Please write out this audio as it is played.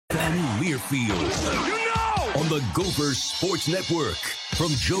and Learfield. On the Gopher Sports Network. From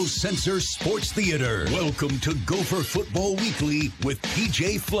Joe Sensor Sports Theater. Welcome to Gopher Football Weekly with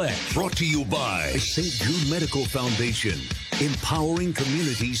PJ Fleck. Brought to you by St. Jude Medical Foundation. Empowering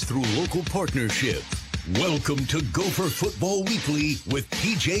communities through local partnership. Welcome to Gopher Football Weekly with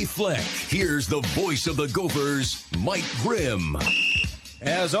PJ Fleck. Here's the voice of the Gophers, Mike Grimm.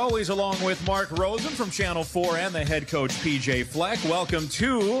 As always, along with Mark Rosen from Channel 4 and the head coach, PJ Fleck. Welcome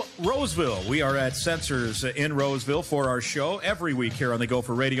to Roseville. We are at Sensors in Roseville for our show every week here on the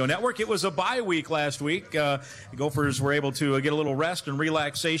Gopher Radio Network. It was a bye week last week. The Gophers were able to get a little rest and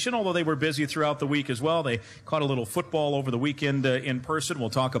relaxation, although they were busy throughout the week as well. They caught a little football over the weekend in person. We'll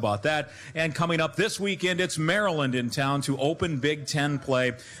talk about that. And coming up this weekend, it's Maryland in town to open Big Ten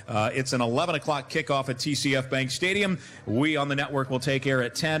play. It's an 11 o'clock kickoff at TCF Bank Stadium. We on the network will take air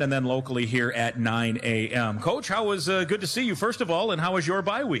at 10 and then locally here at 9 a.m. Coach, how was good to see you, first of all, and how was your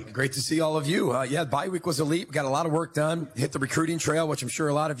bye week? Great to see all of you. Bye week was elite. We got a lot of work done. Hit the recruiting trail, which I'm sure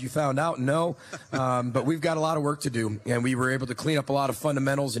a lot of you found out and know. But we've got a lot of work to do, and we were able to clean up a lot of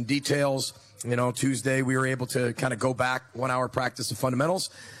fundamentals and details. You know, Tuesday we were able to kind of go back 1 hour practice of fundamentals.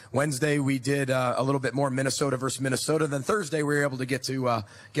 Wednesday we did a little bit more Minnesota versus Minnesota. Then Thursday we were able to get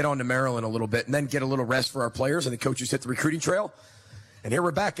on to Maryland a little bit and then get a little rest for our players, and the coaches hit the recruiting trail. And here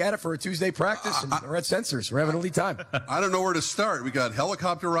we're back at it for a Tuesday practice, and we're at Sensors. We're having a elite time. I don't know where to start. We got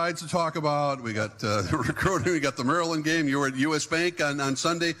helicopter rides to talk about. We got recruiting. We got the Maryland game. You were at U.S. Bank on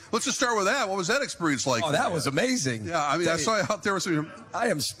Sunday. Let's just start with that. What was that experience like? Oh, that was amazing. Yeah, I mean, I saw you out there with some... I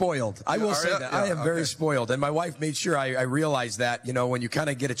am spoiled. I will say that. I am very spoiled. And my wife made sure I realized that, you know, when you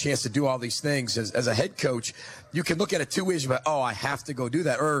kind of get a chance to do all these things as a head coach, you can look at it two ways, but, I have to go do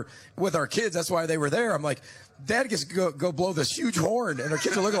that. Or with our kids, that's why they were there. I'm like, Dad gets to go blow this huge horn, and our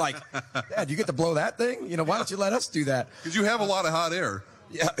kids are looking like, Dad, you get to blow that thing? You know, why don't you let us do that? Because you have a lot of hot air.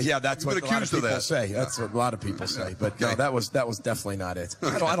 Yeah, that's what a lot of people say. That's what a lot of people say. But no, that was definitely not it.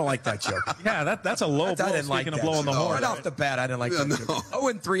 I don't like that joke. Yeah, that's a low blow. I didn't like Speaking of blowing the horn. Right off the bat, I didn't like that joke.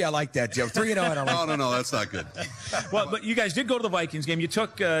 0-3, I like that joke. 3-0, I don't like No, that's not good. Well, but you guys did go to the Vikings game. You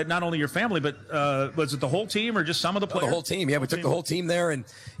took not only your family, but was it the whole team or just some of the players? The whole team. Yeah, we took the whole team there. And,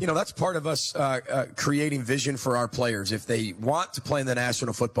 you know, that's part of us creating vision for our players. If they want to play in the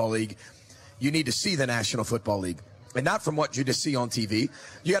National Football League, you need to see the National Football League. And not from what you just see on TV.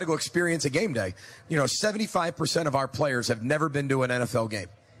 You got to go experience a game day. You know, 75% of our players have never been to an NFL game.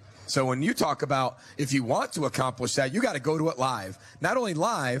 So when you talk about if you want to accomplish that, you got to go to it live. Not only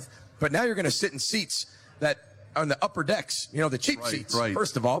live, but now you're going to sit in seats that on the upper decks, you know, the cheap seats,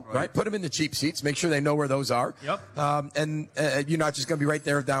 first of all, right? Put them in the cheap seats. Make sure they know where those are. Yep. And you're not just going to be right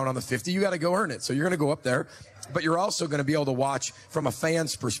there down on the 50. You got to go earn it. So you're going to go up there. But you're also going to be able to watch from a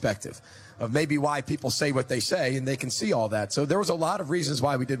fan's perspective of maybe why people say what they say, and they can see all that. So there was a lot of reasons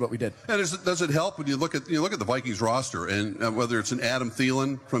why we did what we did. And does it help when you look at the Vikings roster, and whether it's an Adam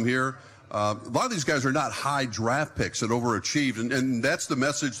Thielen from here? A lot of these guys are not high draft picks that overachieved, and that's the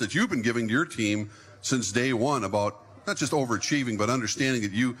message that you've been giving to your team since day one about not just overachieving, but understanding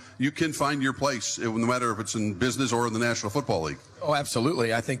that you can find your place, no matter if it's in business or in the National Football League. Oh,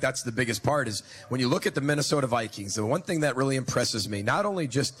 absolutely. I think that's the biggest part is when you look at the Minnesota Vikings, the one thing that really impresses me, not only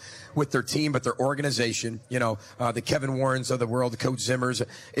just with their team, but their organization, you know, the Kevin Warrens of the world, the Coach Zimmers,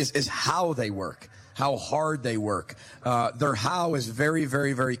 is how they work, how hard they work. Their how is very,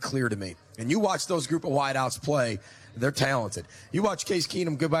 very, very clear to me. And you watch those group of wideouts play, they're talented. You watch Case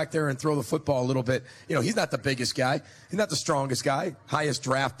Keenum go back there and throw the football a little bit. You know, he's not the biggest guy. He's not the strongest guy. Highest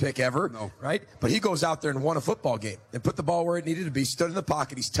draft pick ever. No. Right? But he goes out there and won a football game and put the ball where it needed to be, stood in the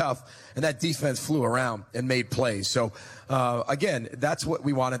pocket. He's tough. And that defense flew around and made plays. So, again, that's what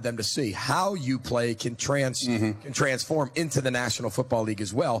we wanted them to see. How you play can transform into the National Football League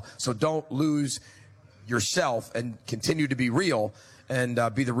as well. So don't lose yourself and continue to be real and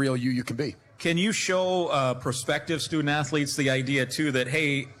be the real you can be. Can you show prospective student athletes the idea, too, that,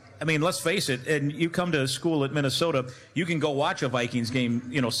 hey, I mean, let's face it, and you come to school at Minnesota, you can go watch a Vikings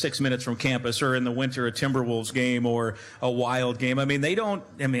game, 6 minutes from campus, or in the winter a Timberwolves game or a Wild game. I mean,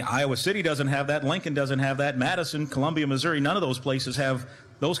 Iowa City doesn't have that. Lincoln doesn't have that. Madison, Columbia, Missouri, none of those places have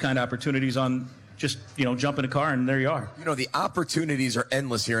those kind of opportunities on just, jump in a car and there you are. The opportunities are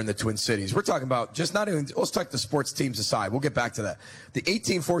endless here in the Twin Cities. We're talking about let's take the sports teams aside. We'll get back to that. The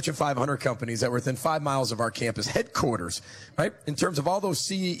 18 Fortune 500 companies that were within 5 miles of our campus headquarters, right? In terms of all those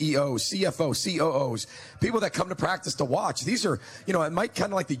CEOs, CFOs, COOs, people that come to practice to watch. These are, it might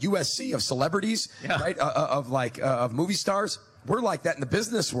kind of like the USC of celebrities, right? Of movie stars. We're like that in the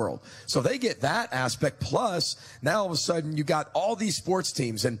business world. So they get that aspect. Plus, now all of a sudden you got all these sports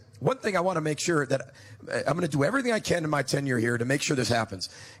teams. And one thing I want to make sure that I'm going to do everything I can in my tenure here to make sure this happens.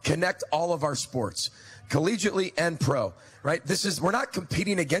 Connect all of our sports, collegiately and pro, right? We're not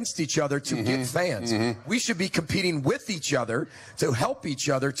competing against each other to get fans. We should be competing with each other to help each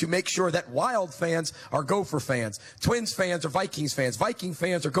other to make sure that Wild fans are Gopher fans, Twins fans are Vikings fans, Viking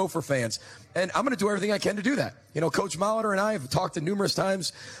fans are Gopher fans. And I'm going to do everything I can to do that. Coach Molitor and I have talked numerous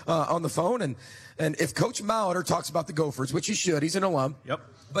times on the phone, and if Coach Molitor talks about the Gophers, which he should, he's an alum. Yep.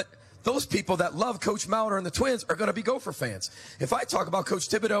 But those people that love Coach Molitor and the Twins are going to be Gopher fans. If I talk about Coach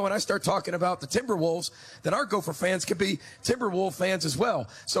Thibodeau and I start talking about the Timberwolves, then our Gopher fans can be Timberwolf fans as well.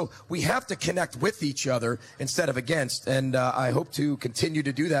 So we have to connect with each other instead of against, and I hope to continue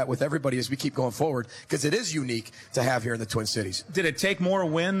to do that with everybody as we keep going forward, because it is unique to have here in the Twin Cities. Did it take more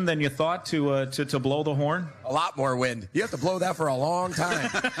wind than you thought to blow the horn? A lot more wind. You have to blow that for a long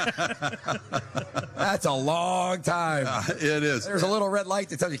time. That's a long time. It is. There's a little red light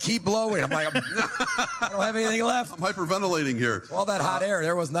that tells you keep blowing. I'm like, I don't have anything left. I'm hyperventilating here. All that hot air,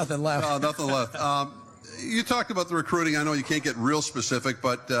 there was nothing left. Nothing left. You talked about the recruiting. I know you can't get real specific,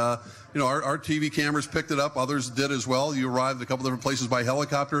 but our TV cameras picked it up. Others did as well. You arrived at a couple different places by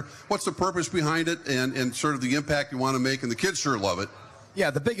helicopter. What's the purpose behind it, and sort of the impact you want to make? And the kids sure love it. Yeah,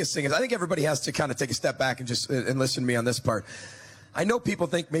 the biggest thing is I think everybody has to kind of take a step back and just and listen to me on this part. I know people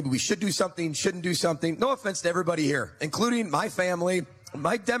think maybe we should do something, shouldn't do something. No offense to everybody here, including my family.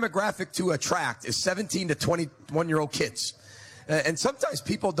 My demographic to attract is 17 to 21-year-old kids. And sometimes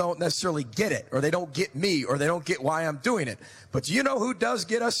people don't necessarily get it, or they don't get me, or they don't get why I'm doing it. But you know who does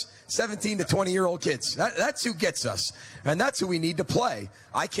get us? 17 to 20-year-old kids. That's who gets us. And that's who we need to play.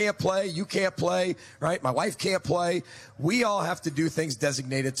 I can't play. You can't play, right? My wife can't play. We all have to do things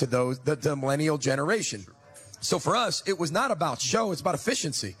designated to the millennial generation. So for us, it was not about show. It's about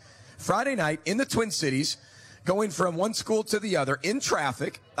efficiency. Friday night in the Twin Cities, going from one school to the other in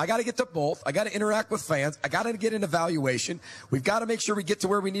traffic. I got to get to both. I got to interact with fans. I got to get an evaluation. We've got to make sure we get to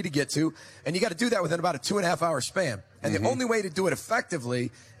where we need to get to. And you got to do that within about a 2.5 hour span. And the only way to do it effectively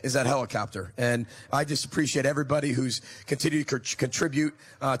is that helicopter. And I just appreciate everybody who's continued to contribute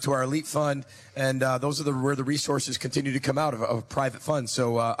to our elite fund. And those are where the resources continue to come out of private funds.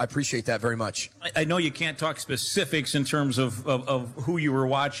 So I appreciate that very much. I know you can't talk specifics in terms of who you were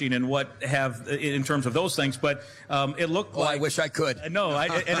watching and what have in terms of those things, but it looked like. I wish I could. No,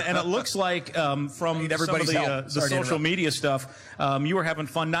 and it looks like from some of the social media stuff, you were having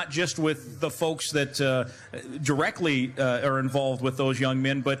fun not just with the folks that directly are involved with those young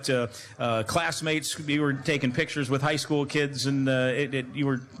men, but classmates. You were taking pictures with high school kids, and you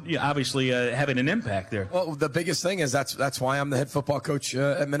were obviously having an impact there. Well, the biggest thing is that's why I'm the head football coach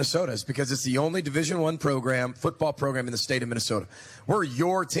at Minnesota, is because it's the only Division I football program in the state of Minnesota. We're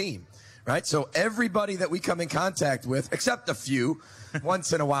your team, right? So everybody that we come in contact with, except a few,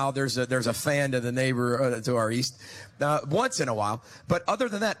 once in a while there's a fan to the neighbor to our east, once in a while. But other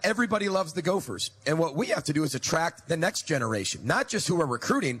than that, everybody loves the Gophers. And what we have to do is attract the next generation, not just who we're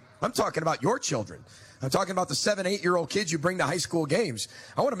recruiting. I'm talking about your children. I'm talking about the 7-8-year-old kids you bring to high school games.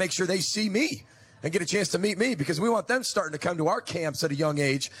 I want to make sure they see me and get a chance to meet me, because we want them starting to come to our camps at a young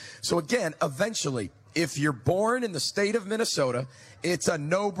age. So again, eventually, if you're born in the state of Minnesota, it's a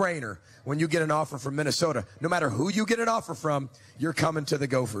no-brainer when you get an offer from Minnesota. No matter who you get an offer from, you're coming to the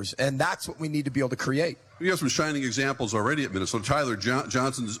Gophers. And that's what we need to be able to create. We have some shining examples already at Minnesota. Tyler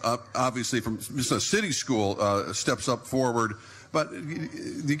Johnson's obviously from Minnesota City School steps up forward. But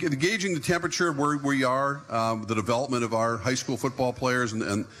gauging the temperature of where we are, the development of our high school football players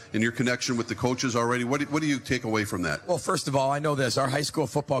and your connection with the coaches already, what do you take away from that? Well, first of all, I know this. Our high school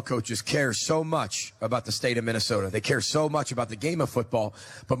football coaches care so much about the state of Minnesota. They care so much about the game of football.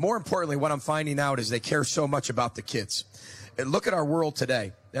 But more importantly, what I'm finding out is they care so much about the kids. And look at our world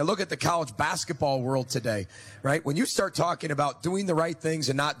today. Now look at the college basketball world today, right? When you start talking about doing the right things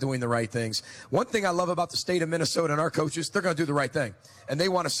and not doing the right things, one thing I love about the state of Minnesota and our coaches, they're going to do the right thing. And they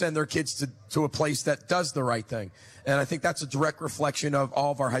want to send their kids to a place that does the right thing. And I think that's a direct reflection of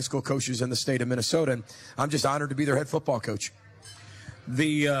all of our high school coaches in the state of Minnesota. And I'm just honored to be their head football coach.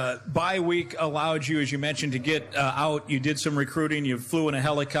 The bye week allowed you, as you mentioned, to get out. You did some recruiting. You flew in a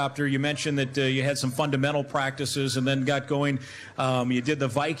helicopter. You mentioned that you had some fundamental practices and then got going. You did the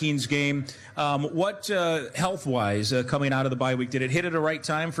Vikings game. What health-wise coming out of the bye week, did it hit at the right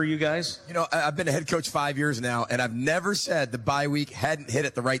time for you guys? You know, I've been a head coach 5 years now, and I've never said the bye week hadn't hit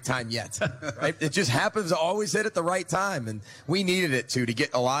at the right time yet. Right? It just happens to always hit at the right time, and we needed it to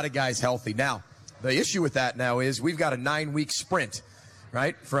get a lot of guys healthy. Now, the issue with that now is we've got a 9-week sprint,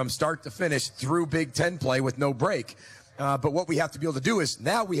 right, from start to finish through Big Ten play with no break. But what we have to be able to do is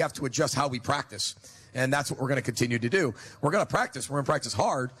now we have to adjust how we practice. And that's what we're going to continue to do. We're going to practice. We're going to practice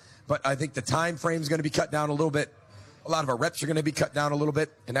hard. but I think the time frame is going to be cut down a little bit. A lot of our reps are going to be cut down a little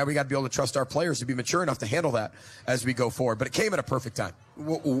bit, and now we got to be able to trust our players to be mature enough to handle that as we go forward. But it came at a perfect time.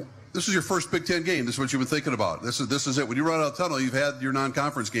 Well, this is your first Big Ten game. This is what you've been thinking about. This is it. When you run out of the tunnel, you've had your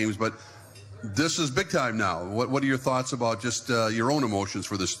non-conference games, but this is big time now. What are your thoughts about just your own emotions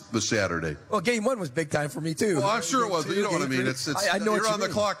for this Saturday? Well, game one was big time for me, too. Well, I'm sure it was, but you know what I mean. I know you're on the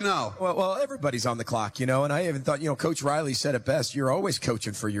clock now. Well, everybody's on the clock, and I even thought, Coach Riley said it best. You're always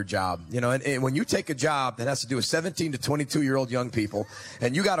coaching for your job, and when you take a job that has to do with 17 to 22-year-old young people,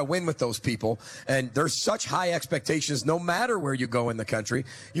 and you got to win with those people, and there's such high expectations no matter where you go in the country,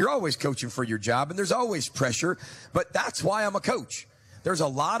 you're always coaching for your job, and there's always pressure, but that's why I'm a coach. There's a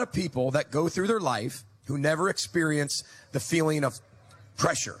lot of people that go through their life who never experience the feeling of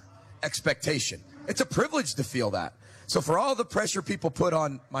pressure, expectation. It's a privilege to feel that. So for all the pressure people put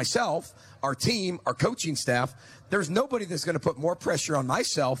on myself, our team, our coaching staff, there's nobody that's going to put more pressure on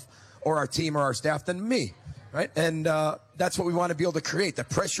myself or our team or our staff than me, right? And that's what we want to be able to create. The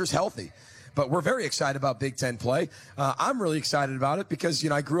pressure's healthy. But we're very excited about Big Ten play. I'm really excited about it because,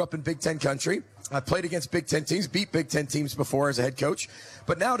 I grew up in Big Ten country. I played against Big Ten teams, beat Big Ten teams before as a head coach.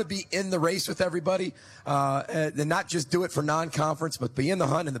 But now to be in the race with everybody and not just do it for non-conference, but be in the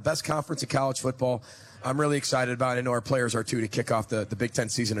hunt in the best conference of college football, I'm really excited about it. I know our players are, too, to kick off the Big Ten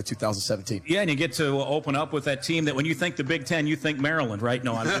season of 2017. Yeah, and you get to open up with that team that when you think the Big Ten, you think Maryland, right?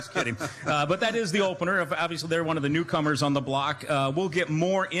 No, I'm just kidding. But that is the opener. Obviously, they're one of the newcomers on the block. We'll get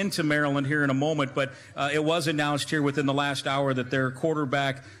more into Maryland here in a moment, but it was announced here within the last hour that their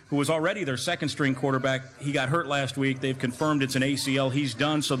quarterback, who was already their second-string quarterback, he got hurt last week. They've confirmed it's an ACL. He's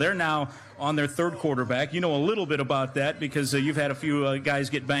done. So they're now on their third quarterback. You know a little bit about that because you've had a few guys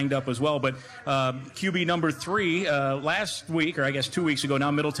get banged up as well. But QB number 3 last week, or I guess 2 weeks ago now,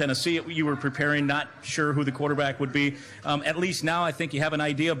 Middle Tennessee, you were preparing, not sure who the quarterback would be. At least now I think you have an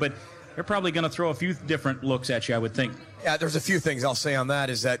idea, but they're probably going to throw a few different looks at you, I would think. Yeah, there's a few things I'll say on that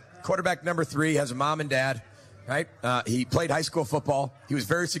is that quarterback number 3 has a mom and dad. Right? He played high school football. He was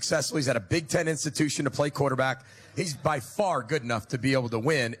very successful. He's at a Big Ten institution to play quarterback. He's by far good enough to be able to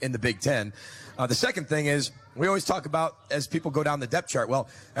win in the Big Ten. The second thing is we always talk about as people go down the depth chart. Well,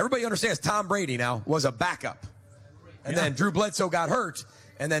 everybody understands Tom Brady now was a backup. And then Drew Bledsoe got hurt,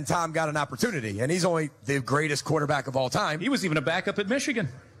 and then Tom got an opportunity. And he's only the greatest quarterback of all time. He was even a backup at Michigan.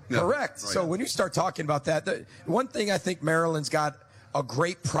 Yeah. Correct. Right. So when you start talking about that, the one thing I think Maryland's got a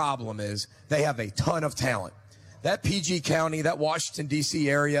great problem is they have a ton of talent. That PG County, that Washington, D.C.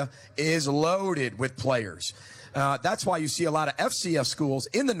 area is loaded with players. That's why you see a lot of FCS schools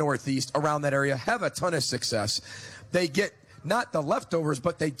in the Northeast around that area have a ton of success. They get not the leftovers,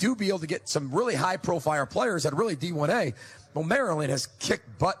 but they do be able to get some really high-profile players that are really D1A. Well, Maryland has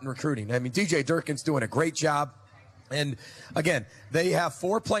kicked butt in recruiting. I mean, DJ Durkin's doing a great job. And, again, they have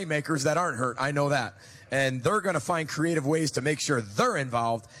 4 playmakers that aren't hurt. I know that. And they're going to find creative ways to make sure they're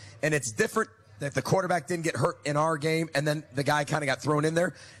involved. And it's different that the quarterback didn't get hurt in our game and then the guy kind of got thrown in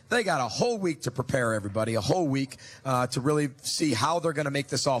there. They got a whole week to prepare everybody, a whole week to really see how they're going to make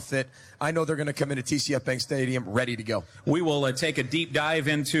this all fit. I know they're going to come into TCF Bank Stadium ready to go. We will take a deep dive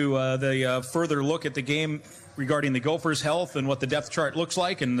into the further look at the game regarding the Gophers' health and what the depth chart looks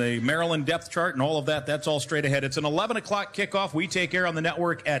like and the Maryland depth chart and all of that. That's all straight ahead. It's an 11 o'clock kickoff. We take air on the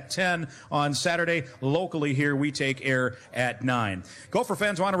network at 10 on Saturday. Locally here, we take air at 9. Gopher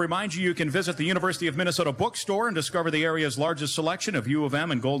fans, want to remind you can visit the University of Minnesota bookstore and discover the area's largest selection of U of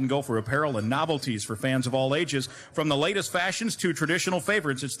M and Golden Gopher apparel and novelties for fans of all ages. From the latest fashions to traditional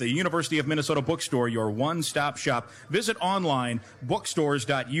favorites, it's the University of Minnesota bookstore, your one-stop shop. Visit online,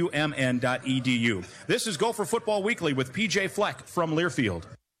 bookstores.umn.edu. This is Gopher Football Weekly with PJ Fleck from Learfield.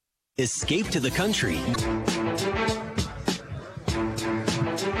 Escape to the country.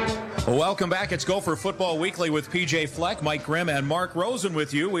 Welcome back. It's Gopher Football Weekly with PJ Fleck, Mike Grimm, and Mark Rosen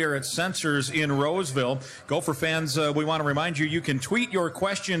with you. We are at Sensors in Roseville. Gopher fans, we want to remind you, you can tweet your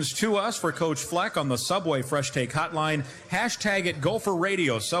questions to us for Coach Fleck on the Subway Fresh Take hotline. Hashtag it Gopher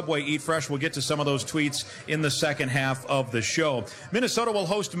Radio. Subway Eat Fresh. We'll get to some of those tweets in the second half of the show. Minnesota will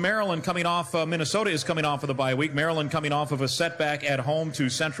host Maryland coming off. Minnesota is coming off of the bye week. Maryland coming off of a setback at home to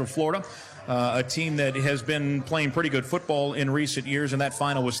Central Florida. A team that has been playing pretty good football in recent years, and that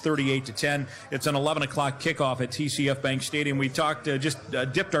final was 38-10. It's an 11 o'clock kickoff at TCF Bank Stadium. We talked,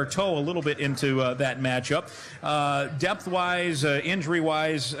 dipped our toe a little bit into that matchup. Depth-wise,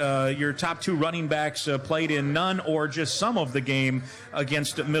 injury-wise, your top 2 running backs played in none or just some of the game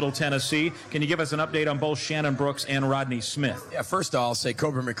against Middle Tennessee. Can you give us an update on both Shannon Brooks and Rodney Smith? Yeah, first I'll say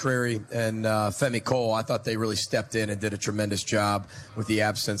Cobra McCreary and Femi Cole, I thought they really stepped in and did a tremendous job with the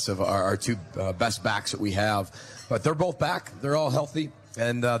absence of our 2 best backs that we have. But they're both back. They're all healthy.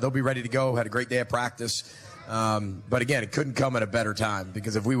 and they'll be ready to go. Had a great day of practice. But again, it couldn't come at a better time,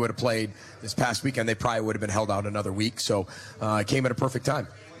 because if we would have played this past weekend, they probably would have been held out another week. So it came at a perfect time.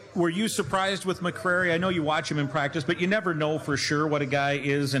 Were you surprised with McCrary? I know you watch him in practice, but you never know for sure what a guy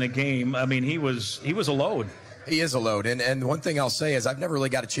is in a game. I mean, he was a load. He is a load. And one thing I'll say is I've never really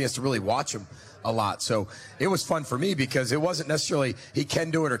got a chance to really watch him a lot. So it was fun for me, because it wasn't necessarily he can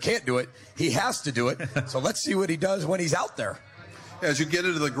do it or can't do it. He has to do it. So let's see what he does when he's out there. As you get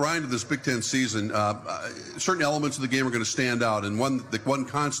into the grind of this Big Ten season, certain elements of the game are going to stand out. And the one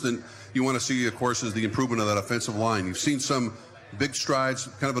constant you want to see, of course, is the improvement of that offensive line. You've seen some big strides,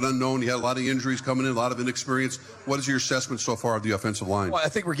 kind of an unknown. You had a lot of injuries coming in, a lot of inexperience. What is your assessment so far of the offensive line? Well, I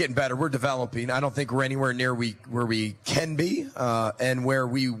think we're getting better. We're developing. I don't think we're anywhere near where we can be and where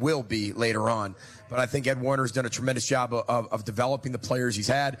we will be later on. But I think Ed Warner's done a tremendous job of developing the players he's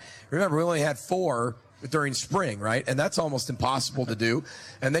had. Remember, we only had 4 during spring, right? And that's almost impossible to do.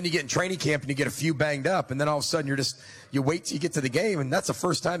 And then you get in training camp and you get a few banged up, and then all of a sudden you wait till you get to the game, and that's the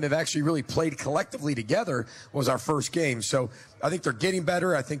first time they've actually really played collectively together, was our first game. So I think they're getting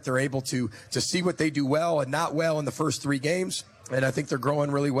better. I think they're able to see what they do well and not well in the first 3 games. And I think they're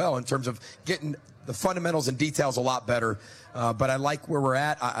growing really well in terms of getting the fundamentals and details a lot better. But I like where we're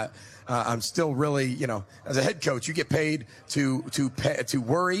at. I'm still really, as a head coach, you get paid to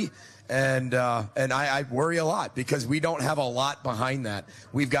worry. And I worry a lot, because we don't have a lot behind that.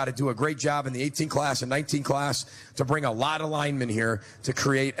 We've got to do a great job in the 18 class and 19 class to bring a lot of linemen here to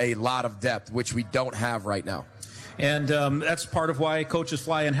create a lot of depth, which we don't have right now. And that's part of why coaches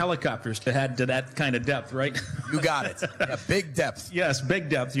fly in helicopters, to add to that kind of depth, right? You got it. Yeah, big depth. Yes, big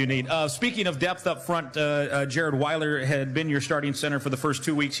depth you need. Speaking of depth up front, Jared Weiler had been your starting center for the first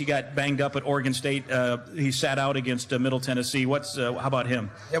 2 weeks. He got banged up at Oregon State. He sat out against Middle Tennessee. How about him?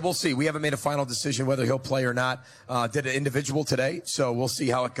 Yeah, we'll see. We haven't made a final decision whether he'll play or not. Did an individual today, so we'll see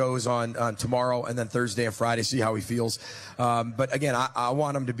how it goes on tomorrow, and then Thursday and Friday, see how he feels. But again, I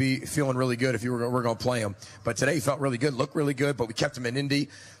want him to be feeling really good if we're going to play him. But today he felt really good, looked really good, but we kept him in Indy.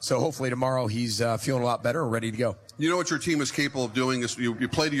 So hopefully tomorrow he's feeling a lot better and ready to go. You know what your team is capable of doing is you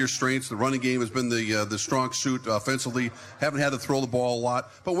play to your strengths. The running game has been the strong suit offensively. Haven't had to throw the ball a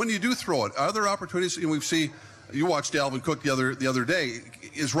lot. But when you do throw it, are there opportunities? We've seen, you watched Dalvin Cook the other day.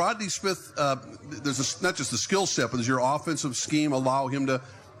 Is Rodney Smith, there's not just the skill set, but does your offensive scheme allow him to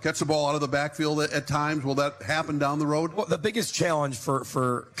catch the ball out of the backfield at times? Will that happen down the road? Well, the biggest challenge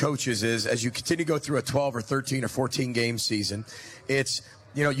for coaches is, as you continue to go through a 12 or 13 or 14 game season, it's,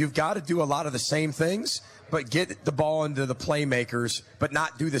 you've got to do a lot of the same things, but get the ball into the playmakers, but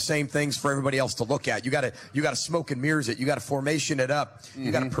not do the same things for everybody else to look at. You got to smoke and mirrors it. You got to formation it up.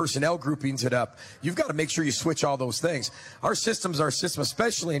 You got to personnel groupings it up. You've got to make sure you switch all those things. Our system,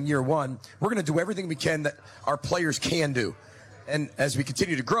 especially in year one, we're going to do everything we can that our players can do. And as we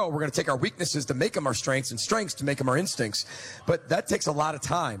continue to grow, we're going to take our weaknesses to make them our strengths and strengths to make them our instincts. But that takes a lot of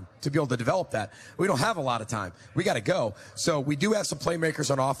time to be able to develop that. We don't have a lot of time. We got to go. So we do have some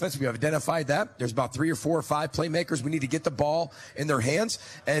playmakers on offense. We have identified that. There's about 3 or 4 or 5 playmakers. We need to get the ball in their hands.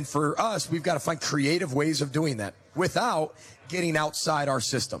 And for us, we've got to find creative ways of doing that without getting outside our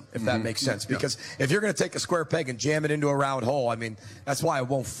system, if that makes sense. Because if you're going to take a square peg and jam it into a round hole, I mean, that's why it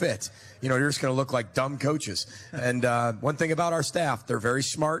won't fit. You're just going to look like dumb coaches. And one thing about our staff, they're very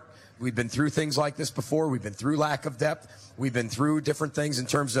smart. We've been through things like this before. We've been through lack of depth. We've been through different things in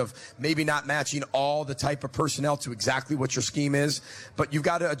terms of maybe not matching all the type of personnel to exactly what your scheme is, but you've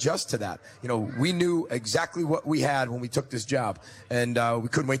got to adjust to that. We knew exactly what we had when we took this job, and we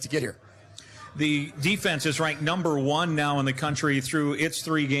couldn't wait to get here. The defense is ranked number 1 now in the country through its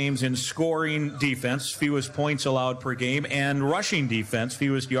 3 games in scoring defense, fewest points allowed per game, and rushing defense,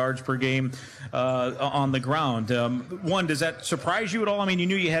 fewest yards per game on the ground. One, does that surprise you at all? I mean, you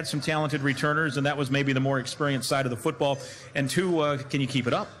knew you had some talented returners, and that was maybe the more experienced side of the football. And 2, can you keep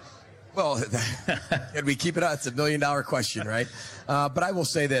it up? Well, can we keep it up? It's $1 million question, right? But I will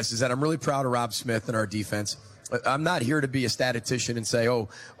say this, is that I'm really proud of Rob Smith and our defense. I'm not here to be a statistician and say,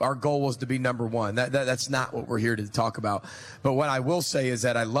 our goal was to be number 1. That's not what we're here to talk about. But what I will say is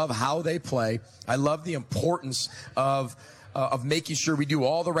that I love how they play. I love the importance of making sure we do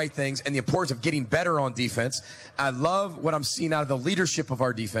all the right things and the importance of getting better on defense. I love what I'm seeing out of the leadership of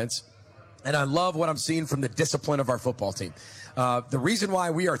our defense. And I love what I'm seeing from the discipline of our football team. The reason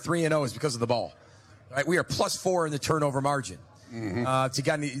why we are 3-0 is because of the ball. Right? We are +4 in the turnover margin. And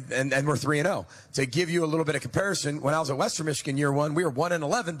we're 3-0. To give you a little bit of comparison, when I was at Western Michigan year 1, we were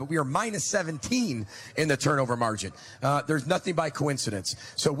 1-11, but we were -17 in the turnover margin. There's nothing by coincidence.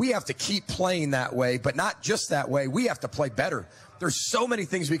 So we have to keep playing that way, but not just that way. We have to play better There's so many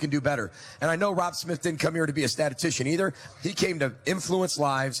things we can do better. And I know Rob Smith didn't come here to be a statistician either. He came to influence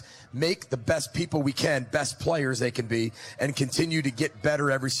lives, make the best people we can, best players they can be, and continue to get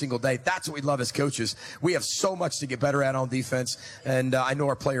better every single day. That's what we love as coaches. We have so much to get better at on defense, and I know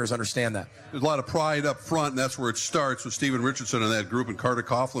our players understand that. There's a lot of pride up front, and that's where it starts with Steven Richardson and that group and Carter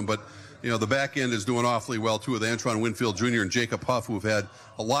Coughlin. But, the back end is doing awfully well, too, with Antoine Winfield Jr. and Jacob Huff, who have had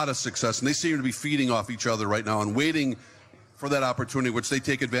a lot of success. And they seem to be feeding off each other right now and waiting for that opportunity, which they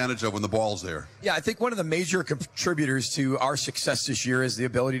take advantage of when the ball's there. Yeah, I think one of the major contributors to our success this year is the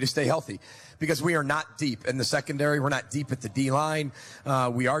ability to stay healthy, because we are not deep in the secondary. We're not deep at the D-line.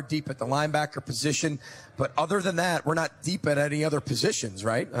 We are deep at the linebacker position. But other than that, we're not deep at any other positions,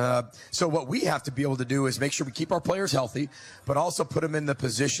 right? So what we have to be able to do is make sure we keep our players healthy, but also put them in the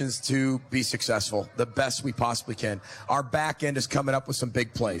positions to be successful the best we possibly can. Our back end is coming up with some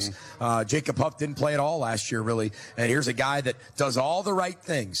big plays. Jacob Huff didn't play at all last year, really. And here's a guy that does all the right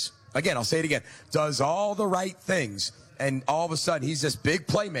things. Again, I'll say it again. Does all the right things. And all of a sudden, he's this big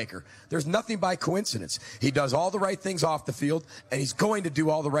playmaker. There's nothing by coincidence. He does all the right things off the field, and he's going to do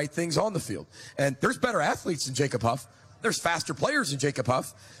all the right things on the field. And there's better athletes than Jacob Huff. There's faster players than Jacob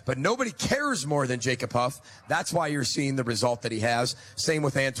Huff, but nobody cares more than Jacob Huff. That's why you're seeing the result that he has. Same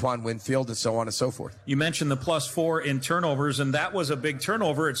with Antoine Winfield and so on and so forth. You mentioned the +4 in turnovers, and that was a big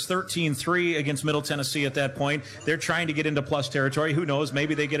turnover. It's 13-3 against Middle Tennessee at that point. They're trying to get into plus territory. Who knows?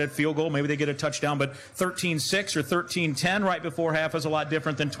 Maybe they get a field goal. Maybe they get a touchdown. But 13-6 or 13-10 right before half is a lot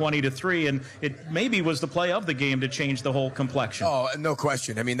different than 20-3, and it maybe was the play of the game to change the whole complexion. Oh, no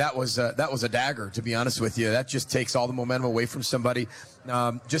question. I mean, that was a dagger, to be honest with you. That just takes all the momentum away from somebody.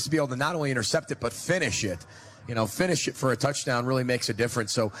 Just to be able to not only intercept it, but finish it. Finish it for a touchdown really makes a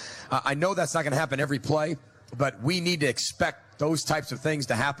difference. So I know that's not going to happen every play, but we need to expect those types of things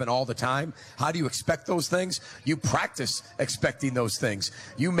to happen all the time. How do you expect those things? You practice expecting those things.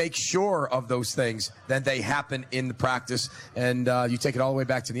 You make sure of those things, then they happen in the practice, and you take it all the way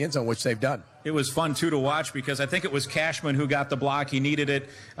back to the end zone, which they've done. It was fun, too, to watch, because I think it was Cashman who got the block. He needed it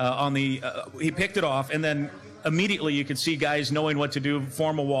he picked it off, and then immediately you could see guys knowing what to do,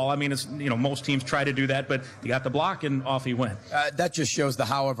 form a wall. I mean, it's, most teams try to do that, but he got the block and off he went. That just shows the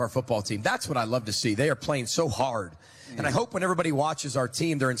how of our football team. That's what I love to see. They are playing so hard. And I hope when everybody watches our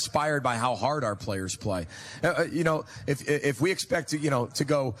team, they're inspired by how hard our players play. If we expect to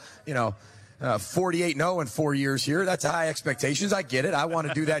go, 48-0 in 4 years here, that's high expectations. I get it. I want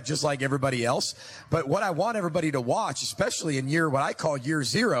to do that just like everybody else. But what I want everybody to watch, especially in what I call year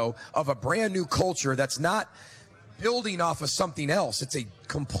zero of a brand new culture that's not building off of something else. It's a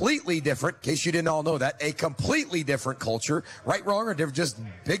completely different, in case you didn't all know that, a completely different culture, right, wrong, or different, just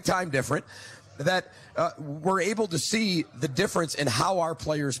big time different, that we're able to see the difference in how our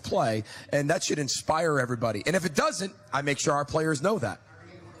players play, and that should inspire everybody. And if it doesn't, I make sure our players know that.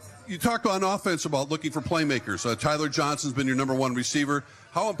 You talked on offense about looking for playmakers. Tyler Johnson's been your number one receiver.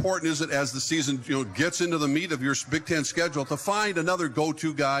 How important is it as the season gets into the meat of your Big Ten schedule to find another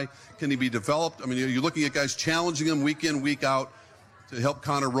go-to guy? Can he be developed? I mean, you're looking at guys challenging him week in, week out to help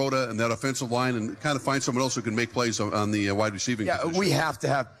Connor Rhoda and that offensive line and kind of find someone else who can make plays on the wide receiving position. We have to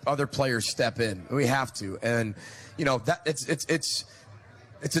have other players step in. We have to. And, that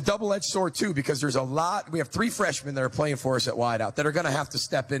it's a double-edged sword, too, because there's we have 3 freshmen that are playing for us at wideout that are going to have to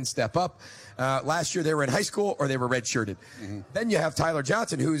step in, step up. Last year they were in high school or they were redshirted. Then you have Tyler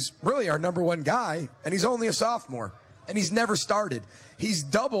Johnson, who's really our number one guy, and he's only a sophomore, and he's never started. He's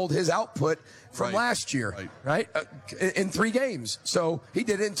doubled his output from last year, right? In 3 games. So he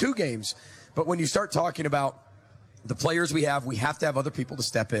did it in 2 games. But when you start talking about the players we have to have other people to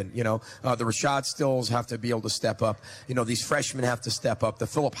step in. The Rashad Stills have to be able to step up. These freshmen have to step up. The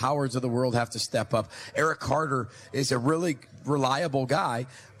Philip Howards of the world have to step up. Eric Carter is a really reliable guy.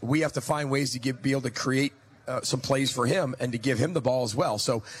 We have to find ways to be able to create some plays for him and to give him the ball as well.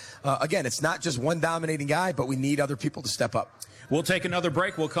 So, again, it's not just one dominating guy, but we need other people to step up. We'll take another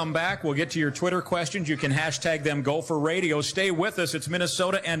break. We'll come back. We'll get to your Twitter questions. You can hashtag them Gopher Radio. Stay with us. It's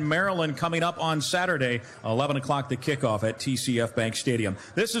Minnesota and Maryland coming up on Saturday, 11 o'clock the kickoff at TCF Bank Stadium.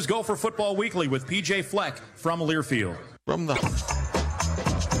 This is Gopher Football Weekly with PJ Fleck from Learfield.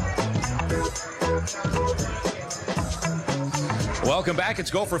 Welcome back. It's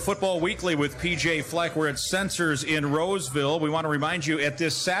Gopher Football Weekly with PJ Fleck. We're at Sensors in Roseville. We want to remind you, at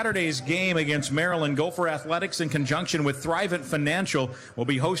this Saturday's game against Maryland, Gopher Athletics, in conjunction with Thrivent Financial, will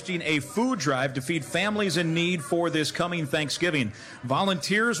be hosting a food drive to feed families in need for this coming Thanksgiving.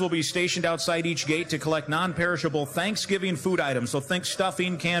 Volunteers will be stationed outside each gate to collect non-perishable Thanksgiving food items. So think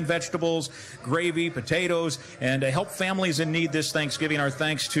stuffing, canned vegetables, gravy, potatoes, and to help families in need this Thanksgiving. Our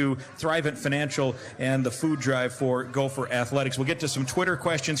thanks to Thrivent Financial and the food drive for Gopher Athletics. We'll get to some Twitter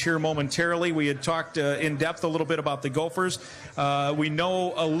questions here momentarily. We had talked in depth a little bit about the Gophers. We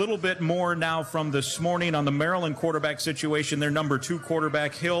know a little bit more now from this morning on the Maryland quarterback situation. Their number 2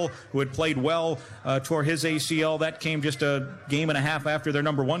 quarterback, Hill, who had played well, tore his ACL. That came just a game and a half after their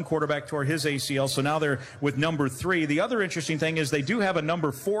number 1 quarterback tore his ACL. So now they're with number 3. The other interesting thing is they do have a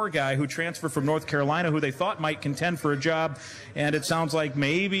number 4 guy who transferred from North Carolina who they thought might contend for a job. And it sounds like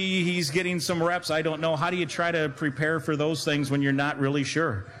maybe he's getting some reps. I don't know. How do you try to prepare for those things when you're not really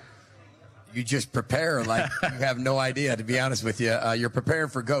sure? You just prepare like you have no idea, to be honest with you. You're preparing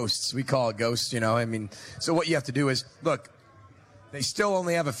for ghosts. We call it ghosts, So what you have to do is, look, they still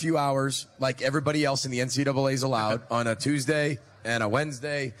only have a few hours, like everybody else in the NCAA is allowed, on a Tuesday and a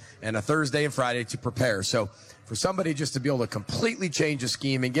Wednesday and a Thursday and Friday to prepare. So for somebody just to be able to completely change a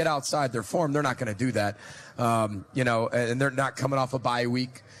scheme and get outside their form, they're not going to do that, and they're not coming off a bye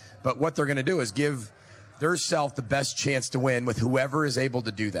week. But what they're going to do is give their self the best chance to win with whoever is able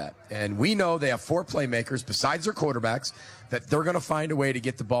to do that. And we know they have 4 playmakers besides their quarterbacks that they're going to find a way to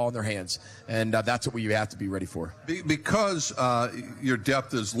get the ball in their hands. And that's what you have to be ready for. Because your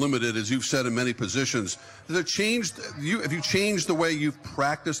depth is limited, as you've said in many positions, have you changed the way you've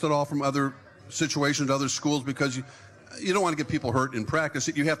practiced at all from other situations, other schools? Because you don't want to get people hurt in practice.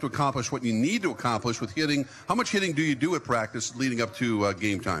 You have to accomplish what you need to accomplish with hitting. How much hitting do you do at practice leading up to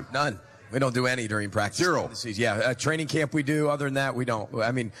game time? None. We don't do any during practice. 0. Yeah, training camp we do. Other than that, we don't.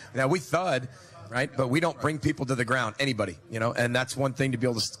 I mean, now we thud, right? But we don't bring people to the ground, anybody, and that's one thing to be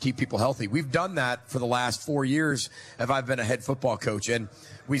able to keep people healthy. We've done that for the last 4 years as I've been a head football coach, and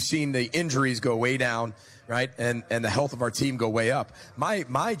we've seen the injuries go way down, right? And the health of our team go way up.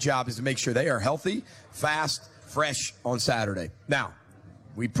 My job is to make sure they are healthy, fast, fresh on Saturday. Now,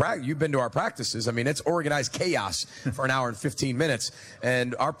 you've been to our practices. I mean, it's organized chaos for an hour and 15 minutes,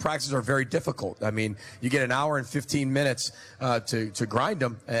 and our practices are very difficult. I mean, you get an hour and 15 minutes to grind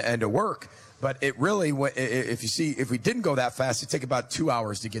them and to work. But it really, if we didn't go that fast, it'd take about 2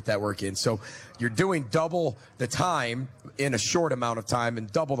 hours to get that work in. So you're doing double the time in a short amount of time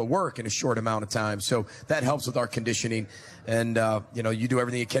and double the work in a short amount of time. So that helps with our conditioning. And, you do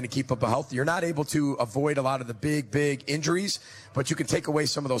everything you can to keep up a health. You're not able to avoid a lot of the big injuries, but you can take away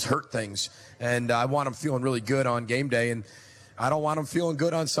some of those hurt things. And I want them feeling really good on game day. And I don't want them feeling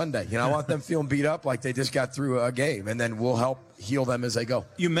good on Sunday. I want them feeling beat up like they just got through a game, and then we'll help heal them as they go.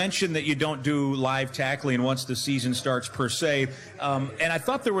 You mentioned that you don't do live tackling once the season starts per se, and I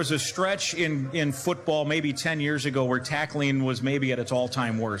thought there was a stretch in football maybe 10 years ago where tackling was maybe at its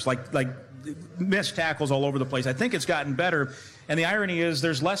all-time worst, like missed tackles all over the place. I think it's gotten better. And the irony is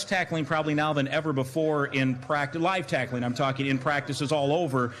there's less tackling probably now than ever before in practice. Live tackling, I'm talking, in practices all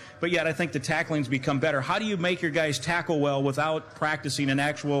over. But yet I think the tackling's become better. How do you make your guys tackle well without practicing an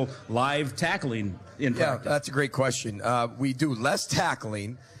actual live tackling in practice? Yeah, that's a great question. We do less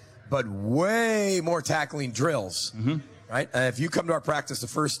tackling, but way more tackling drills. Mm-hmm. Right? If you come to our practice, the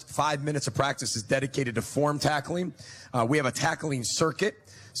first 5 minutes of practice is dedicated to form tackling. We have a tackling circuit.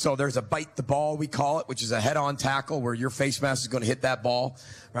 So there's a bite the ball, we call it, which is a head-on tackle where your face mask is going to hit that ball,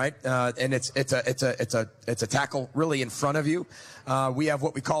 right? And it's a tackle really in front of you. We have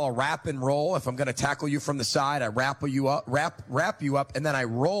what we call a wrap and roll. If I'm going to tackle you from the side, I wrap you up, and then I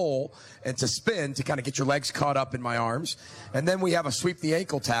roll and to spin to kind of get your legs caught up in my arms. And then we have a sweep the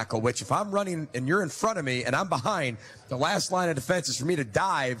ankle tackle, which if I'm running and you're in front of me and I'm behind, the last line of defense is for me to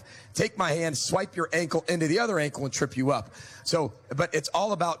dive, take my hand, swipe your ankle into the other ankle and trip you up. So, but it's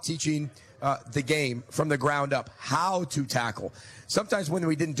all about teaching the game from the ground up, how to tackle. Sometimes when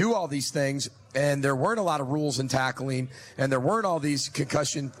we didn't do all these things and there weren't a lot of rules in tackling and there weren't all these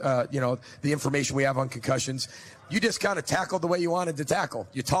concussion, the information we have on concussions, you just kind of tackled the way you wanted to tackle.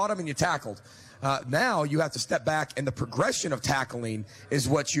 You taught them and you tackled. Now you have to step back, and the progression of tackling is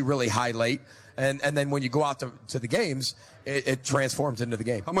what you really highlight. And then when you go out to the games, it transforms into the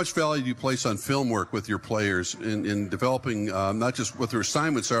game. How much value do you place on film work with your players in developing not just what their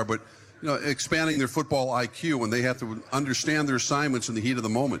assignments are, but expanding their football IQ when they have to understand their assignments in the heat of the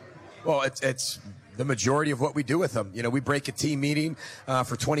moment? Well, it's the majority of what we do with them. We break a team meeting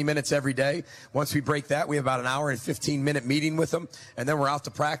for 20 minutes every day. Once we break that, we have about an hour and 15-minute meeting with them, and then we're out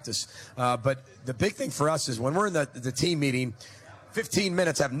to practice. But the big thing for us is when we're in the team meeting, 15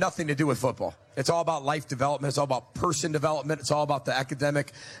 minutes have nothing to do with football. It's all about life development. It's all about person development. It's all about the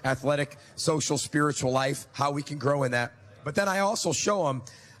academic, athletic, social, spiritual life, how we can grow in that. But then I also show them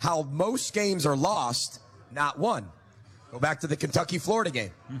how most games are lost, not won. Go back to the Kentucky-Florida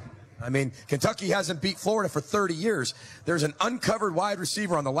game. I mean, Kentucky hasn't beat Florida for 30 years. There's an uncovered wide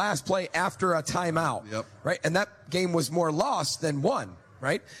receiver on the last play after a timeout, right? And that game was more lost than won,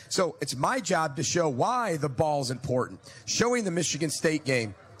 right? So it's my job to show why the ball's important. Showing the Michigan State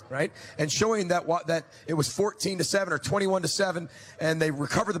game, right? And showing that it was 14-7 or 21-7, and they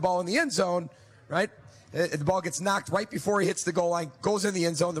recover the ball in the end zone, right? The ball gets knocked right before he hits the goal line, goes in the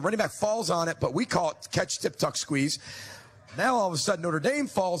end zone. The running back falls on it, but we call it catch, tip, tuck, squeeze. Now, all of a sudden, Notre Dame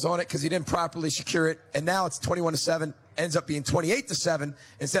falls on it because he didn't properly secure it, and now it's 21-7, ends up being 28-7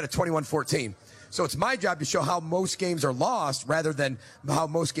 instead of 21-14. So it's my job to show how most games are lost rather than how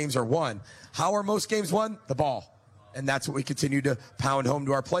most games are won. How are most games won? The ball. And that's what we continue to pound home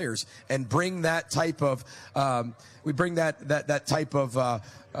to our players and bring that type of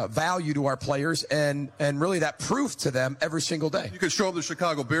value to our players and really that proof to them every single day. You could show them the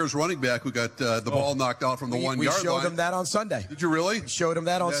Chicago Bears running back who got the ball knocked out from the 1 yard line. We showed them that on Sunday. Did you really? Showed him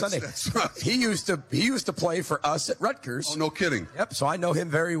that on Sunday. He used to play for us at Rutgers. Oh, no kidding. Yep. So I know him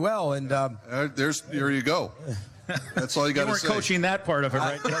very well. And there you go. That's all you got to say. You weren't coaching that part of it,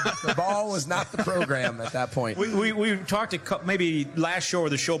 right? The ball was not the program at that point. We talked maybe last show or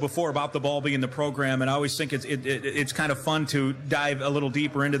the show before about the ball being the program, and I always think it's kind of fun to dive a little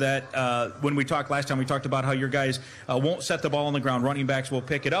deeper into that. When we talked last time, we talked about how your guys won't set the ball on the ground. Running backs will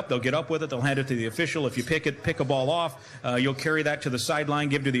pick it up. They'll get up with it. They'll hand it to the official. If you pick a ball off, you'll carry that to the sideline,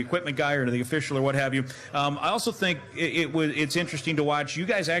 give to the equipment guy or to the official or what have you. I also think it's interesting to watch. You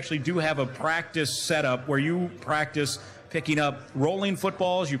guys actually do have a practice setup where you practice picking up rolling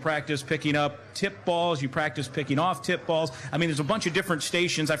footballs, you practice picking up tip balls, you practice picking off tip balls. I mean, there's a bunch of different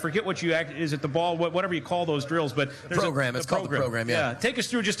stations. I forget is it the ball, whatever you call those drills, but it's called the program, yeah. Take us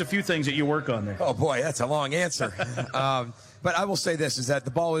through just a few things that you work on there. Oh boy, that's a long answer. But I will say this, is that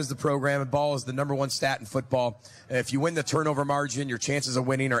the ball is the program, and ball is the number one stat in football. If you win the turnover margin, your chances of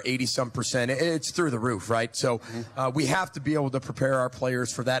winning are 80-some%. It's through the roof, right? So we have to be able to prepare our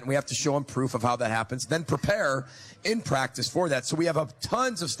players for that, and we have to show them proof of how that happens, then prepare in practice for that. So we have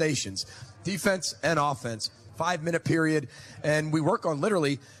tons of stations, defense and offense, 5-minute period, and we work on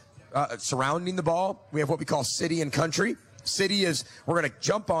literally surrounding the ball. We have what we call city and country. City is we're going to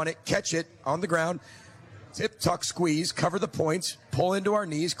jump on it, catch it on the ground, tip, tuck, squeeze, cover the points, pull into our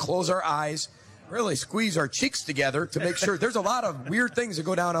knees, close our eyes, really squeeze our cheeks together to make sure. There's a lot of weird things that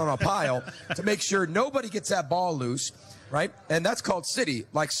go down on a pile to make sure nobody gets that ball loose, right? And that's called city,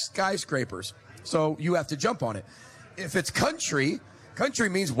 like skyscrapers. So you have to jump on it. If it's country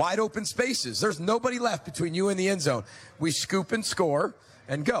means wide open spaces. There's nobody left between you and the end zone. We scoop and score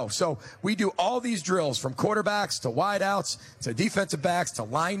and go. So we do all these drills from quarterbacks to wideouts to defensive backs to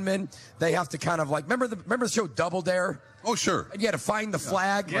linemen. They have to kind of like, remember the show Double Dare? Oh, sure. And you had to find the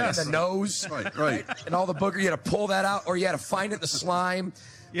flag in the nose. Right. And all the booger, you had to pull that out, or you had to find it in the slime.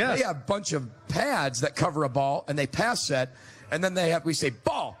 Yes. They have a bunch of pads that cover a ball, and they pass set. And then we say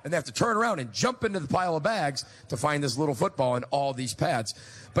ball, and they have to turn around and jump into the pile of bags to find this little football in all these pads.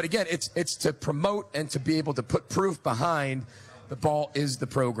 But again, it's to promote and to be able to put proof behind the ball is the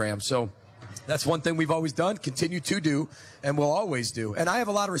program. So that's one thing we've always done, continue to do, and will always do. And I have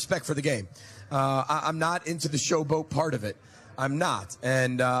a lot of respect for the game. I'm not into the showboat part of it. I'm not.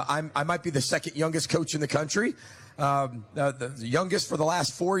 And I might be the second youngest coach in the country, the youngest for the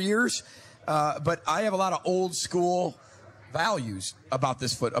last 4 years. But I have a lot of old school values about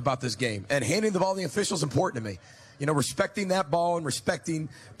this game. And handing the ball to the official is important to me. You know, respecting that ball and respecting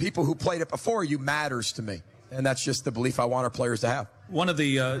people who played it before you matters to me. And that's just the belief I want our players to have. One of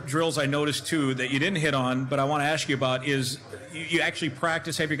the drills I noticed, too, that you didn't hit on, but I want to ask you about is you actually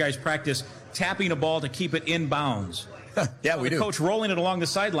have your guys practice tapping a ball to keep it in bounds. Yeah, we do. The coach rolling it along the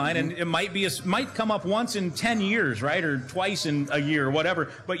sideline, and it might come up once in 10 years, right, or twice in a year or whatever,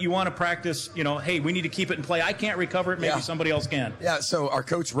 but you want to practice, hey, we need to keep it in play. I can't recover it. Maybe somebody else can. Yeah, so our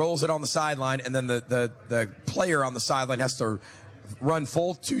coach rolls it on the sideline, and then the player on the sideline has to run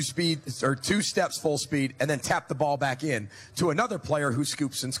full 2 steps full speed, and then tap the ball back in to another player who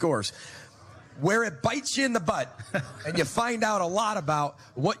scoops and scores. Where it bites you in the butt, and you find out a lot about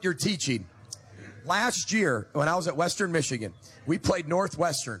what you're teaching. Last year, when I was at Western Michigan, we played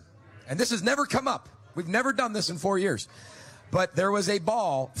Northwestern, and this has never come up. We've never done this in 4 years. But there was a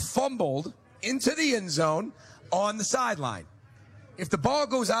ball fumbled into the end zone on the sideline. If the ball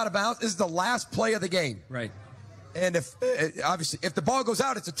goes out of bounds, this is the last play of the game. Right. And if the ball goes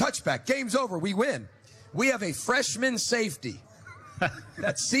out, it's a touchback. Game's over. We win. We have a freshman safety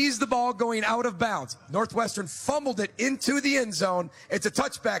that sees the ball going out of bounds. Northwestern fumbled it into the end zone. It's a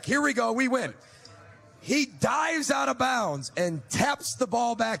touchback. Here we go. We win. He dives out of bounds and taps the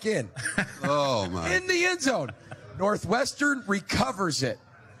ball back in. Oh, my. In the end zone. Northwestern recovers it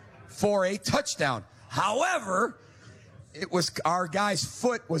for a touchdown. However, it was our guy's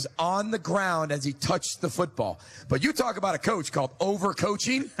foot was on the ground as he touched the football. But you talk about a coach called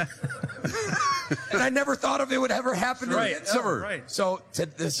overcoaching. And I never thought of it would ever happen to me. Right. So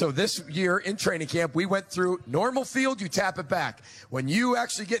this year in training camp, we went through normal field, you tap it back. When you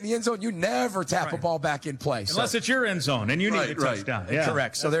actually get in the end zone, you never tap a ball back in play. Unless it's your end zone and you need a touchdown. Yeah.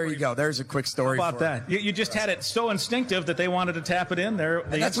 Correct. So there you go. There's a quick story. How about that? You just had it so instinctive that they wanted to tap it in there.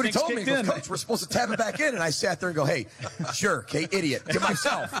 And that's what he told me. He goes, Coach, we're supposed to tap it back in. And I sat there and go, hey, jerk, hey, idiot, to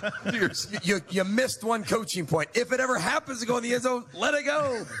myself. You missed one coaching point. If it ever happens to go in the end zone, let it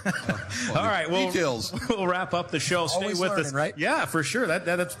go. All right, details. We'll wrap up the show. Stay Always with learning, us. right? Yeah, for sure.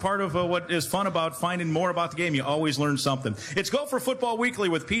 That's part of what is fun about finding more about the game. You always learn something. It's Go for Football Weekly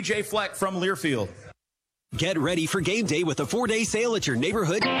with PJ Fleck from Learfield. Get ready for game day with a 4-day sale at your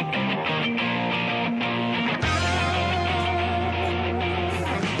neighborhood.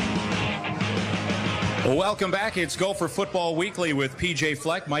 Welcome back. It's Go for Football Weekly with PJ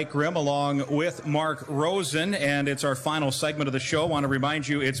Fleck, Mike Grimm, along with Mark Rosen, and it's our final segment of the show. I want to remind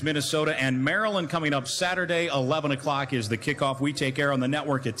you it's Minnesota and Maryland coming up Saturday. 11 o'clock is the kickoff. We take air on the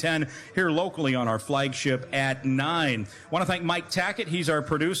network at 10, here locally on our flagship at 9. I want to thank Mike Tackett. He's our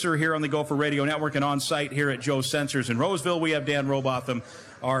producer here on the Gopher Radio Network and on site here at Joe Sensors in Roseville. We have Dan Robotham,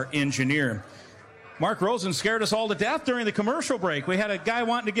 our engineer. Mark Rosen scared us all to death during the commercial break. We had a guy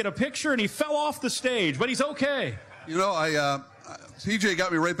wanting to get a picture, and he fell off the stage, but he's okay. You know, TJ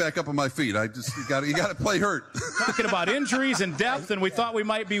got me right back up on my feet. You got to play hurt. Talking about injuries and depth, and we thought we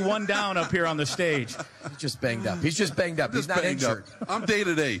might be one down up here on the stage. He's just banged up. He's not injured. I'm day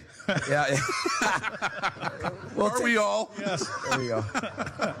to day. Yeah. Well, are we all? Yes. There we go.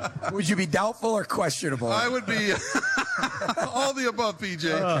 Would you be doubtful or questionable? I would be all the above, PJ.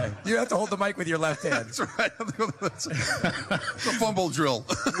 Okay. You have to hold the mic with your left hand. That's right. It's a fumble drill.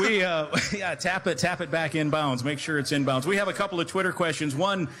 Tap it back inbounds. Make sure it's inbounds. We have a couple of Twitter questions.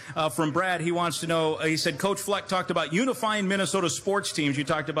 One from Brad. He wants to know, he said, Coach Fleck talked about unifying Minnesota sports teams. You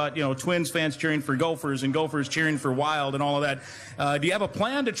talked about, Twins fans cheering for Gophers and Gophers cheering for Wild and all of that. Do you have a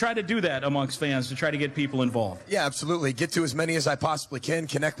plan to try to do that amongst fans, to try to get people involved? Yeah, absolutely. Get to as many as I possibly can.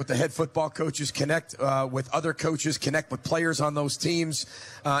 Connect with the head football coaches, connect with other coaches, connect with players on those teams,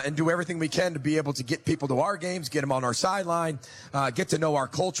 and do everything we can to be able to get people to our games, get them on our sideline, get to know our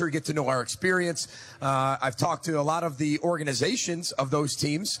culture, get to know our experience. I've talked to a lot of the organizations of those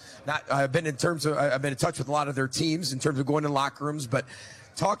teams. I've been in touch with a lot of their teams in terms of going to locker rooms, but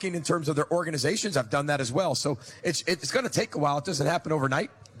talking in terms of their organizations, I've done that as well. So it's going to take a while. It doesn't happen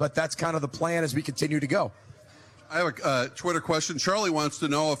overnight, but that's kind of the plan as we continue to go. I have a Twitter question. Charlie wants to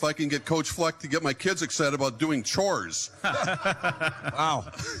know if I can get Coach Fleck to get my kids excited about doing chores. Wow.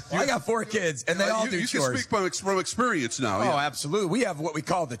 Well, I got 4 kids, and they all do chores. You can speak from experience now. Oh, yeah. Absolutely. We have what we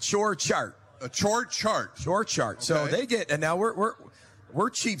call the chore chart. A chore chart. Chore chart. Okay. So they get, and now we're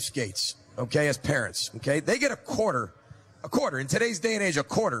cheapskates, okay, as parents, okay? They get a quarter. In today's day and age, a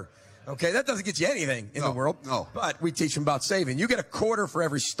quarter. Okay, that doesn't get you anything in the world. No. But we teach them about saving. You get a quarter for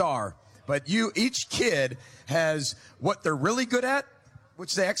every star. But each kid has what they're really good at,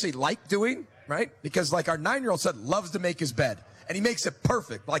 which they actually like doing, right? Because like our 9-year-old son loves to make his bed, and he makes it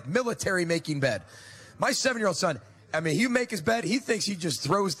perfect, like military making bed. My 7-year-old son, he make his bed, he thinks he just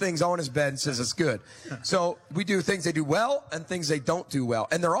throws things on his bed and says it's good. So we do things they do well and things they don't do well,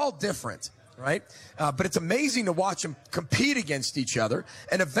 and they're all different. Right? But it's amazing to watch them compete against each other.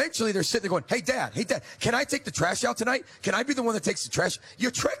 And eventually they're sitting there going, hey, Dad, can I take the trash out tonight? Can I be the one that takes the trash?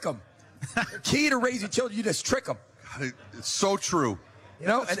 You trick them. The key to raising children, you just trick them. It's so true.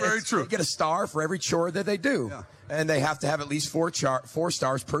 It's very true. They get a star for every chore that they do. Yeah. And they have to have at least 4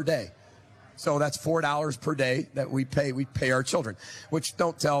 stars per day. So that's $4 per day that we pay our children, which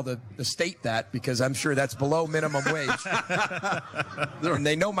don't tell the state that, because I'm sure that's below minimum wage. And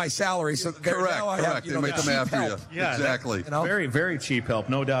they know my salary, so correct. They make them after you. Yeah, exactly. Very, very cheap help,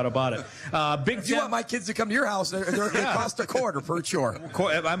 no doubt about it. If you want my kids to come to your house, they cost a quarter per chore.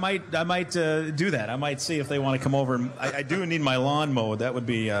 I might do that. I might see if they want to come over. I do need my lawn mowed. That would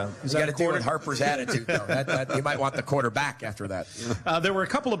be. Is you that got to deal with Harper's attitude, though. You might want the quarter back after that. There were a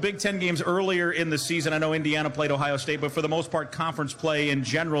couple of Big Ten games early earlier in the season. I know Indiana played Ohio State, but for the most part, conference play in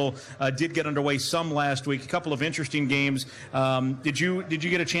general did get underway some last week. A couple of interesting games. Did you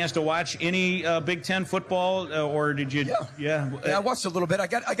get a chance to watch any Big Ten football, or did you? Yeah, I watched a little bit. I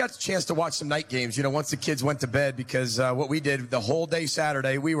got a chance to watch some night games. Once the kids went to bed, because what we did the whole day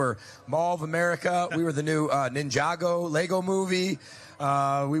Saturday, we were Mall of America. We were the new Ninjago Lego movie.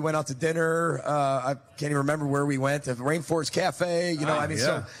 We went out to dinner. I can't even remember where we went. The Rainforest Cafe.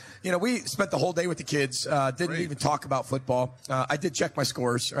 So we spent the whole day with the kids. Didn't even talk about football. I did check my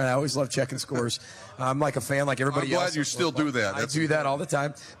scores. Right? I always love checking scores. I'm like a fan, like everybody else. I'm glad you still do that. I do that all the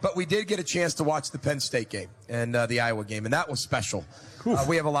time. But we did get a chance to watch the Penn State game and the Iowa game, and that was special.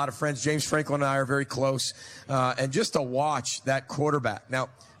 We have a lot of friends. James Franklin and I are very close. And just to watch that quarterback. Now,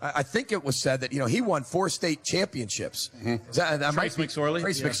 I think it was said that, he won 4 state championships. Trace McSorley?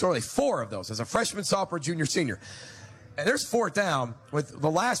 Trace McSorley, 4 of those as a freshman, sophomore, junior, senior. And there's 4th down with the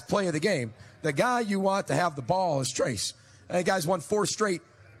last play of the game. The guy you want to have the ball is Trace. And the guy's won 4 straight,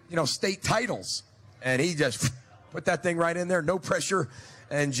 state titles. And he just put that thing right in there, no pressure,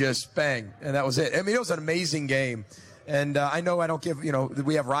 and just bang. And that was it. I mean, it was an amazing game. And I know I don't give,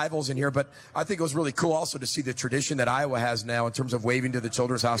 we have rivals in here, but I think it was really cool also to see the tradition that Iowa has now in terms of waving to the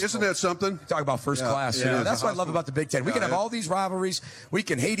Children's Hospital. Isn't that something? Talk about first class. Yeah, that's what I love about the Big Ten. We can have all these rivalries. We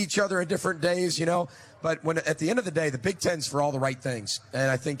can hate each other on different days, But at the end of the day, the Big Ten's for all the right things. And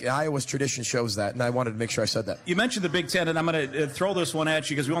I think Iowa's tradition shows that. And I wanted to make sure I said that. You mentioned the Big Ten, and I'm going to throw this one at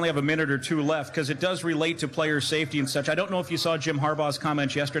you because we only have a minute or 2 left, because it does relate to player safety and such. I don't know if you saw Jim Harbaugh's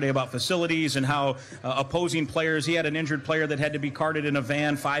comments yesterday about facilities and how opposing players, he had an injured player that had to be carted in a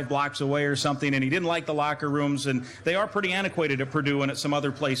van 5 blocks away or something, and he didn't like the locker rooms, and they are pretty antiquated at Purdue and at some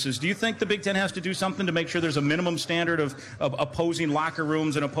other places. Do you think the Big Ten has to do something to make sure there's a minimum standard of opposing locker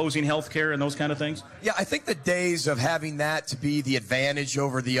rooms and opposing health care and those kind of things? Yeah, I think the days of having that to be the advantage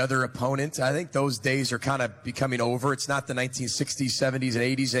over the other opponent, I think those days are kind of becoming over. It's not the 1960s, 70s,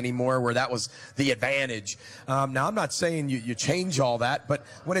 and 80s anymore where that was the advantage. Now, I'm not saying you change all that, but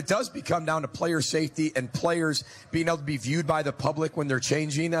when it does become down to player safety and players being able to be viewed by the public when they're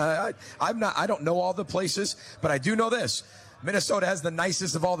changing, I don't know all the places, but I do know this. Minnesota has the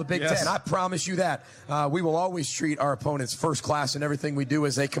nicest of all the Big Ten. I promise you that. We will always treat our opponents first class in everything we do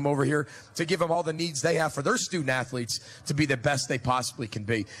as they come over here to give them all the needs they have for their student athletes to be the best they possibly can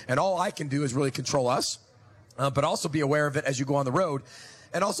be. And all I can do is really control us, but also be aware of it as you go on the road.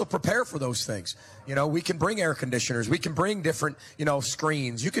 And also prepare for those things. We can bring air conditioners. We can bring different,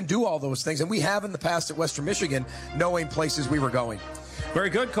 screens. You can do all those things. And we have in the past at Western Michigan, knowing places we were going.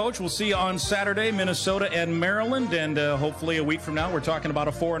 Very good, Coach. We'll see you on Saturday, Minnesota and Maryland. And hopefully a week from now, we're talking about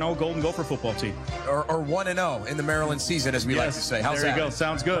a 4-0 Golden Gopher football team. Or 1-0 in the Maryland season, as we like to say. How's there that? You go.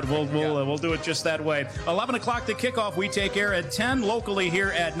 Sounds good. We'll do it just that way. 11 o'clock the kickoff. We take air at 10 locally here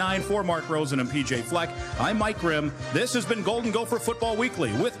at 9 for Mark Rosen and PJ Fleck. I'm Mike Grimm. This has been Golden Gopher Football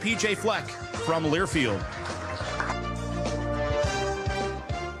Weekly with PJ Fleck from Learfield.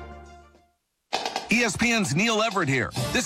 ESPN's Neil Everett here.